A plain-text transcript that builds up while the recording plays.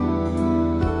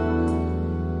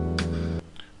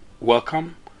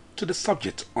Welcome to the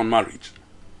subject on marriage.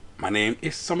 My name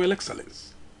is Samuel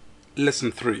Excellence.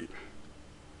 Lesson 3.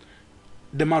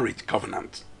 The Marriage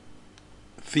Covenant.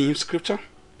 Theme Scripture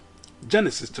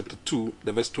Genesis chapter 2,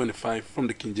 the verse 25 from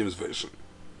the King James Version.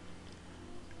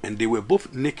 And they were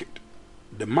both naked,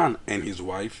 the man and his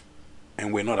wife,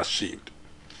 and were not ashamed.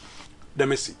 The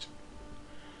Message.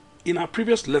 In our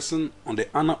previous lesson on the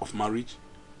honor of marriage,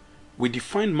 we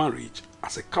defined marriage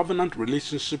as a covenant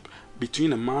relationship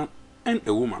between a man and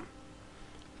a woman,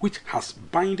 which has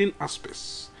binding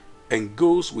aspects and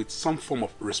goes with some form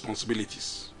of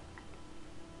responsibilities.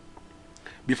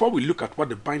 Before we look at what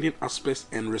the binding aspects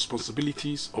and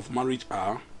responsibilities of marriage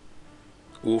are,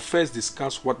 we will first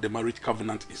discuss what the marriage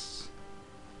covenant is.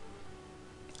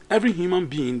 Every human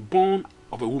being born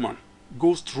of a woman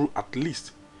goes through at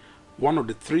least one of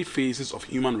the three phases of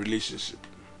human relationship.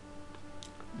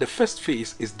 The first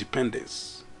phase is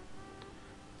dependence.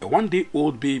 A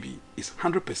one-day-old baby is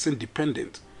 100%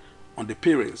 dependent on the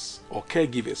parents or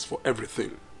caregivers for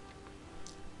everything.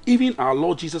 Even our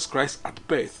Lord Jesus Christ at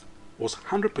birth was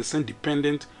 100%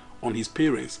 dependent on his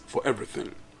parents for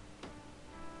everything.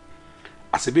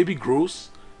 As a baby grows,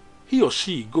 he or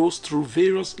she goes through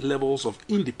various levels of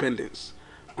independence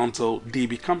until they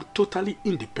become totally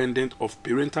independent of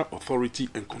parental authority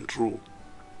and control.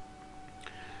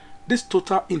 This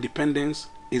total independence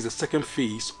is the second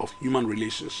phase of human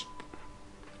relationship.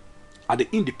 At the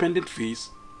independent phase,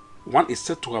 one is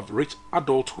said to have reached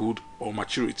adulthood or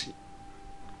maturity.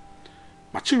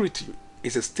 Maturity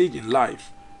is a stage in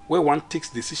life where one takes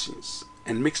decisions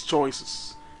and makes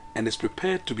choices and is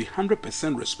prepared to be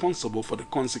 100% responsible for the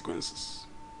consequences.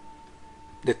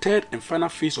 The third and final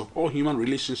phase of all human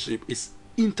relationship is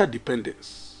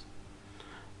interdependence.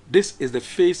 This is the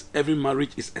phase every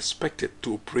marriage is expected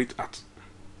to operate at.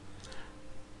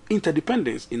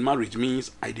 Interdependence in marriage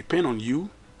means I depend on you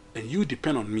and you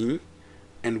depend on me,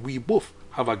 and we both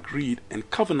have agreed and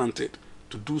covenanted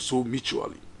to do so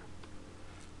mutually.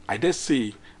 I dare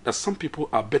say that some people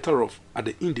are better off at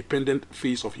the independent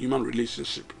phase of human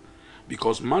relationship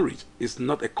because marriage is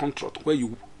not a contract where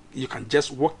you can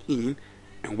just walk in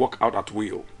and walk out at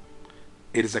will.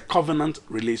 It is a covenant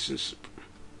relationship.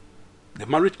 The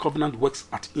marriage covenant works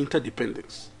at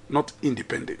interdependence, not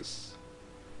independence.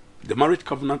 The marriage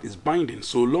covenant is binding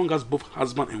so long as both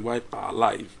husband and wife are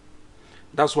alive.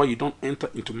 That's why you don't enter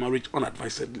into marriage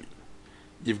unadvisedly.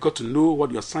 You've got to know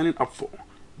what you're signing up for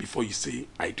before you say,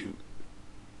 I do.